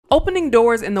Opening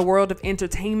doors in the world of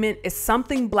entertainment is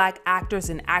something Black actors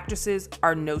and actresses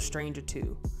are no stranger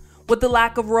to. With the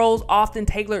lack of roles often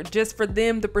tailored just for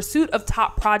them, the pursuit of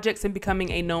top projects and becoming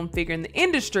a known figure in the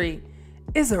industry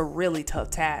is a really tough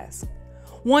task.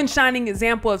 One shining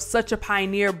example of such a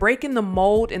pioneer breaking the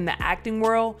mold in the acting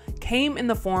world came in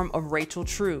the form of Rachel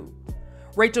True.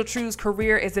 Rachel True's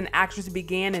career as an actress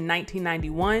began in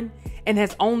 1991 and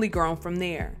has only grown from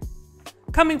there.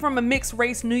 Coming from a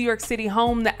mixed-race New York City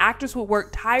home, the actress would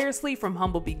work tirelessly from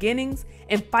humble beginnings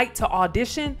and fight to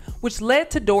audition, which led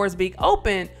to doors being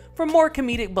opened for more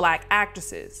comedic Black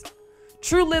actresses.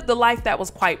 True lived a life that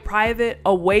was quite private,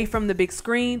 away from the big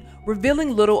screen,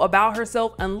 revealing little about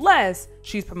herself unless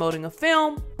she's promoting a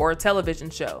film or a television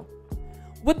show.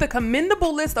 With a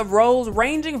commendable list of roles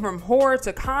ranging from horror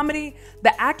to comedy,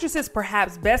 the actress is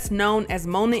perhaps best known as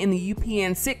Mona in the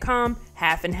UPN sitcom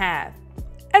Half and Half,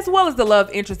 as well as the love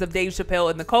interest of Dave Chappelle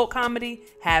in the cult comedy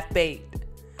Half-Baked.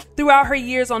 Throughout her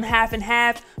years on Half and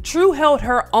Half, True held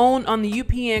her own on the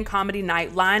UPN comedy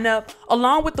night lineup,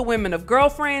 along with the women of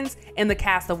Girlfriends and the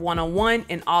cast of 101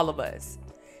 and All of Us.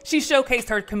 She showcased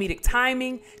her comedic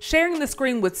timing, sharing the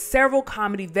screen with several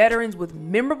comedy veterans with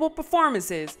memorable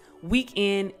performances week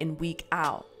in and week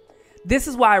out. This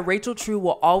is why Rachel True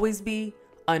will always be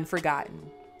unforgotten.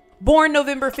 Born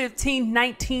November 15,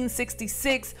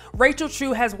 1966, Rachel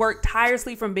True has worked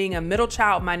tirelessly from being a middle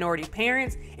child minority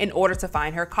parent in order to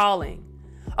find her calling.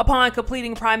 Upon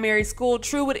completing primary school,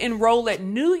 True would enroll at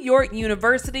New York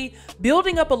University,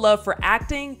 building up a love for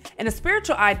acting and a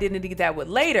spiritual identity that would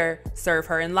later serve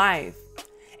her in life.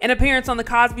 An appearance on The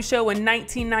Cosby Show in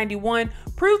 1991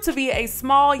 proved to be a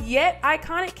small yet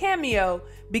iconic cameo,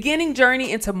 beginning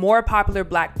journey into more popular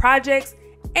Black projects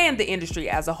and the industry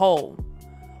as a whole.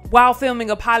 While filming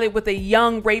a pilot with a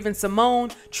young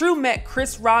Raven-Symoné, True met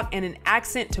Chris Rock, and an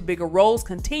accent to bigger roles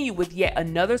continued with yet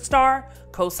another star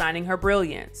co-signing her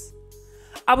brilliance.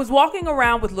 I was walking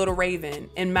around with Little Raven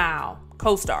and Mal,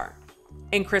 co-star,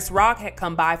 and Chris Rock had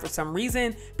come by for some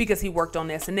reason because he worked on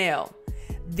SNL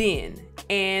then,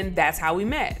 and that's how we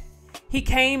met. He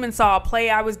came and saw a play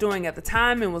I was doing at the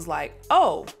time and was like,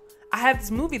 "Oh, I have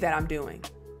this movie that I'm doing.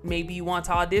 Maybe you want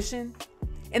to audition?"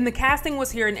 And the casting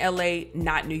was here in LA,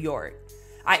 not New York.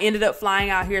 I ended up flying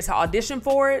out here to audition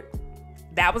for it.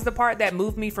 That was the part that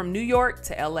moved me from New York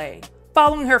to LA.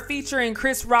 Following her feature in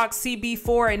Chris Rock's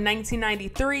CB4 in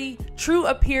 1993, True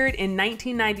appeared in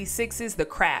 1996's The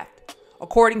Craft.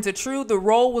 According to True, the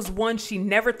role was one she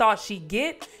never thought she'd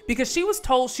get because she was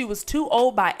told she was too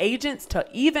old by agents to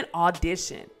even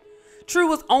audition. True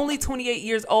was only 28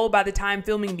 years old by the time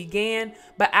filming began,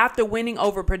 but after winning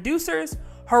over producers,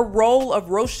 her role of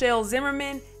Rochelle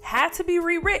Zimmerman had to be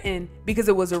rewritten because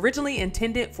it was originally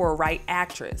intended for a white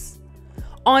actress.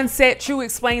 On set, True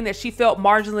explained that she felt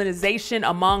marginalization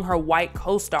among her white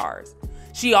co-stars.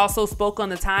 She also spoke on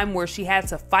the time where she had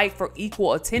to fight for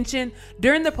equal attention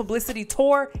during the publicity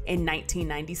tour in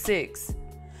 1996.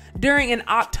 During an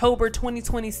October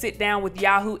 2020 sit-down with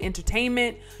Yahoo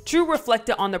Entertainment, True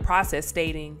reflected on the process,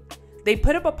 stating, "They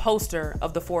put up a poster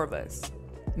of the four of us,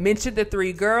 mentioned the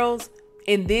three girls,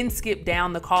 and then skip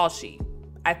down the call sheet,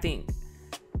 I think.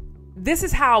 This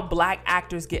is how Black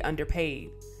actors get underpaid.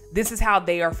 This is how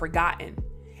they are forgotten.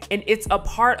 And it's a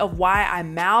part of why I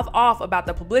mouth off about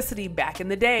the publicity back in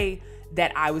the day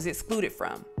that I was excluded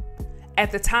from.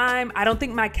 At the time, I don't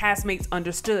think my castmates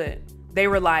understood. They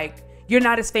were like, 'You're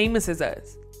not as famous as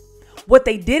us.' What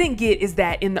they didn't get is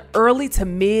that in the early to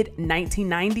mid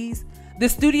 1990s, the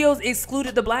studios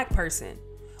excluded the Black person,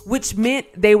 which meant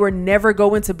they were never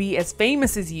going to be as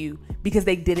famous as you because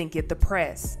they didn't get the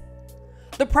press."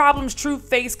 The problems True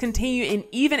faced continue, and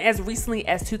even as recently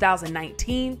as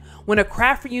 2019, when a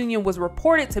craft reunion was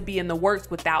reported to be in the works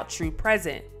without True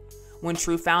present. When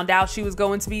True found out she was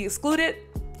going to be excluded,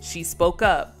 she spoke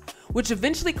up, which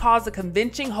eventually caused the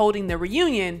convention holding the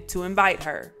reunion to invite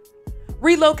her.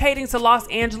 Relocating to Los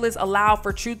Angeles allowed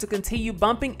for True to continue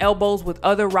bumping elbows with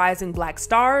other rising Black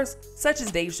stars, such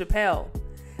as Dave Chappelle.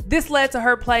 This led to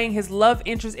her playing his love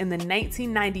interest in the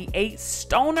 1998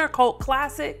 stoner cult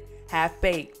classic,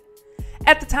 Half-Baked.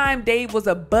 At the time, Dave was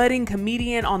a budding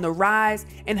comedian on the rise,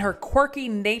 and her quirky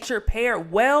nature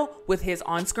paired well with his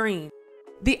on screen.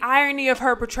 The irony of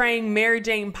her portraying Mary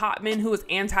Jane Potman, who was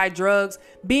anti-drugs,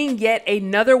 being yet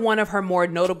another one of her more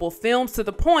notable films, to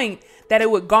the point that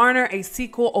it would garner a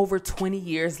sequel over 20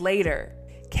 years later.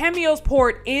 Cameos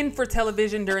poured in for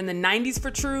television during the 90s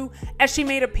for True, as she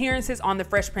made appearances on The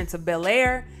Fresh Prince of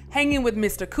Bel-Air, Hanging with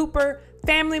Mr. Cooper,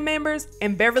 Family Members,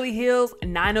 and Beverly Hills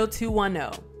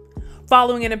 90210.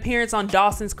 Following an appearance on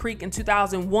Dawson's Creek in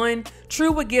 2001,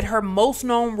 True would get her most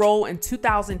known role in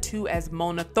 2002 as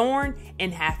Mona Thorne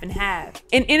in Half and Half.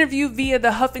 An interview via the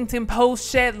Huffington Post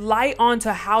shed light onto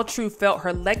how True felt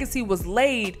her legacy was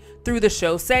laid through the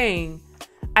show, saying,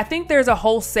 "I think there's a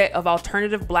whole set of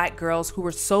alternative black girls who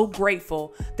were so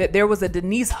grateful that there was a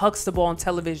Denise Huxtable on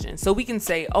television, so we can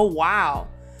say, oh wow,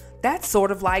 that's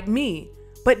sort of like me,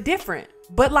 but different,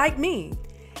 but like me."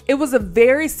 It was a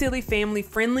very silly,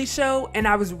 family-friendly show, and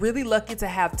I was really lucky to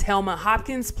have Thelma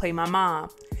Hopkins play my mom.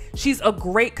 She's a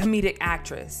great comedic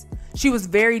actress. She was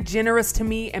very generous to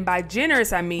me, and by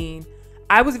generous, I mean,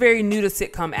 I was very new to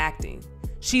sitcom acting.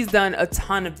 She's done a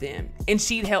ton of them, and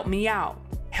she'd help me out,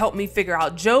 help me figure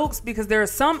out jokes, because there are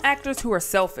some actors who are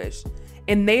selfish,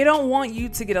 and they don't want you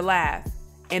to get a laugh,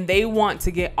 and they want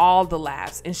to get all the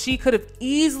laughs, and she could have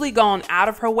easily gone out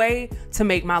of her way to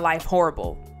make my life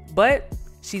horrible, but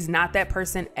she's not that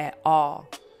person at all.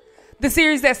 The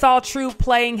series that saw True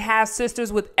playing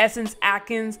half-sisters with Essence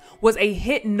Atkins was a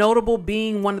hit, notable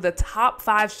being one of the top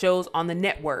 5 shows on the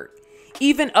network,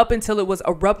 even up until it was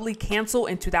abruptly canceled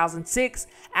in 2006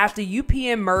 after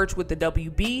UPN merged with the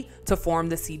WB to form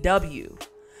the CW.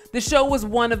 The show was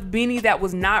one of many that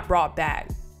was not brought back.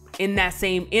 In that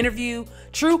same interview,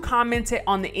 True commented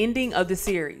on the ending of the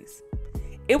series.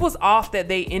 "It was off that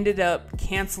they ended up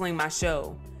canceling my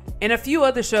show, and a few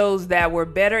other shows that were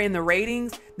better in the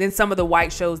ratings than some of the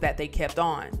white shows that they kept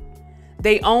on.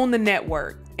 They own the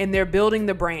network and they're building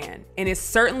the brand, and it's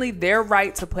certainly their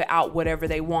right to put out whatever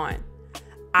they want.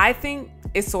 I think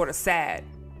it's sort of sad.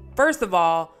 First of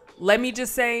all, let me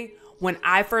just say, when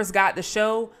I first got the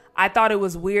show, I thought it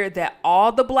was weird that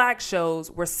all the black shows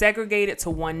were segregated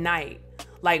to one night.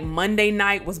 Like Monday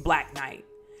night was Black Night,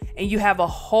 and you have a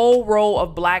whole row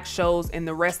of black shows, and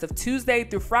the rest of Tuesday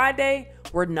through Friday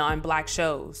were non-black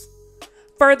shows."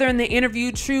 Further in the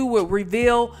interview, True would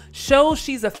reveal shows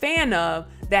she's a fan of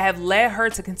that have led her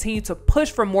to continue to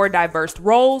push for more diverse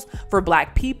roles for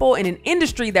black people in an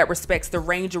industry that respects the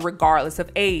ranger regardless of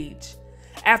age.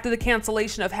 After the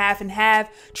cancellation of Half and Half,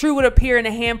 True would appear in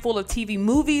a handful of TV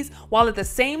movies while at the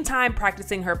same time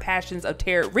practicing her passions of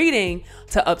tarot reading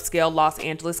to upscale Los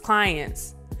Angeles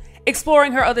clients.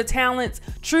 Exploring her other talents,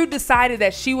 True decided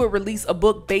that she would release a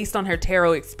book based on her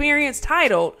tarot experience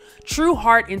titled True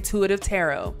Heart Intuitive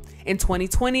Tarot in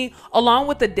 2020, along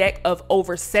with a deck of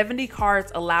over 70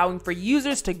 cards allowing for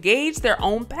users to gauge their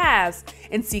own paths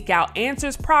and seek out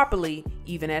answers properly,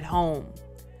 even at home.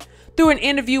 Through an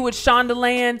interview with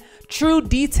Shondaland, True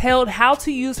detailed how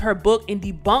to use her book and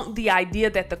debunked the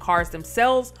idea that the cards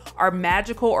themselves are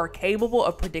magical or capable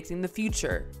of predicting the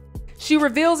future. She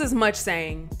reveals as much,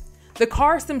 saying, "The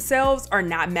cards themselves are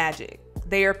not magic.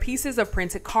 They are pieces of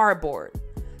printed cardboard.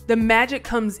 The magic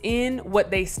comes in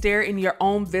what they stir in your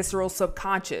own visceral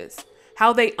subconscious,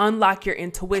 how they unlock your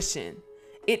intuition.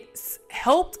 It's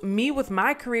helped me with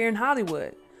my career in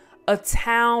Hollywood, a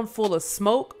town full of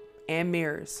smoke and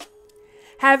mirrors."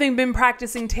 Having been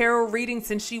practicing tarot reading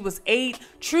since she was 8,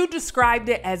 True described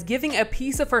it as giving a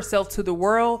piece of herself to the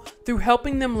world through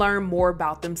helping them learn more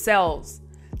about themselves.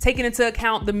 Taking into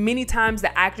account the many times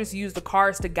the actress used the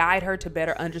cards to guide her to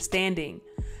better understanding,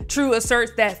 True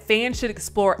asserts that fans should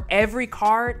explore every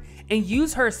card and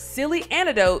use her silly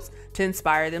anecdotes to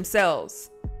inspire themselves.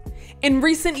 In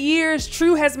recent years,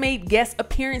 True has made guest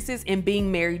appearances in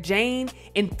Being Mary Jane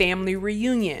and Family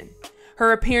Reunion.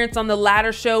 Her appearance on the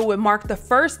latter show would mark the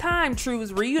first time True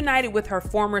was reunited with her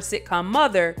former sitcom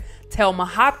mother, Thelma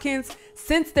Hopkins,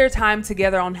 since their time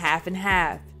together on Half and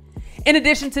Half. In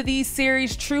addition to these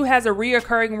series, True has a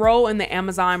reoccurring role in the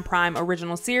Amazon Prime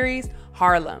original series,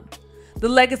 Harlem. The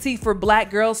legacy for black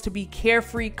girls to be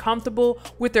carefree, comfortable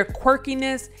with their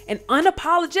quirkiness, and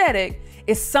unapologetic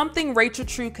is something Rachel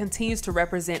True continues to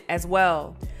represent as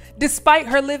well. Despite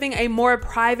her living a more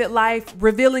private life,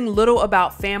 revealing little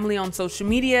about family on social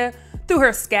media, through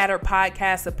her scattered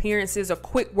podcast appearances or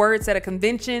quick words at a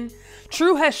convention,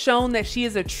 True has shown that she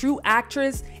is a true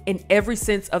actress in every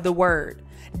sense of the word,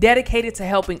 dedicated to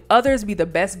helping others be the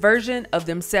best version of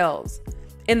themselves.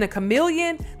 And the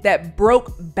chameleon that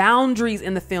broke boundaries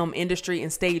in the film industry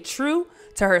and stayed true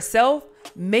to herself,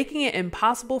 making it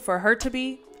impossible for her to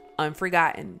be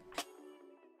unforgotten.